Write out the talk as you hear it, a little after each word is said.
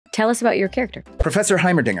Tell us about your character. Professor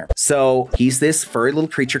Heimerdinger. So he's this furry little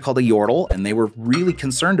creature called a yordle, and they were really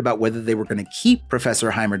concerned about whether they were going to keep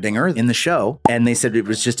Professor Heimerdinger in the show. And they said it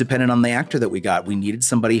was just dependent on the actor that we got. We needed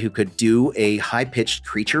somebody who could do a high-pitched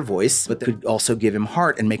creature voice, but that could also give him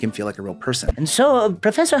heart and make him feel like a real person. And so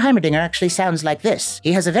Professor Heimerdinger actually sounds like this.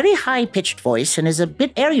 He has a very high-pitched voice and is a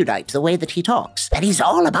bit erudite the way that he talks. And he's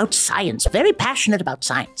all about science, very passionate about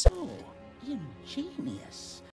science.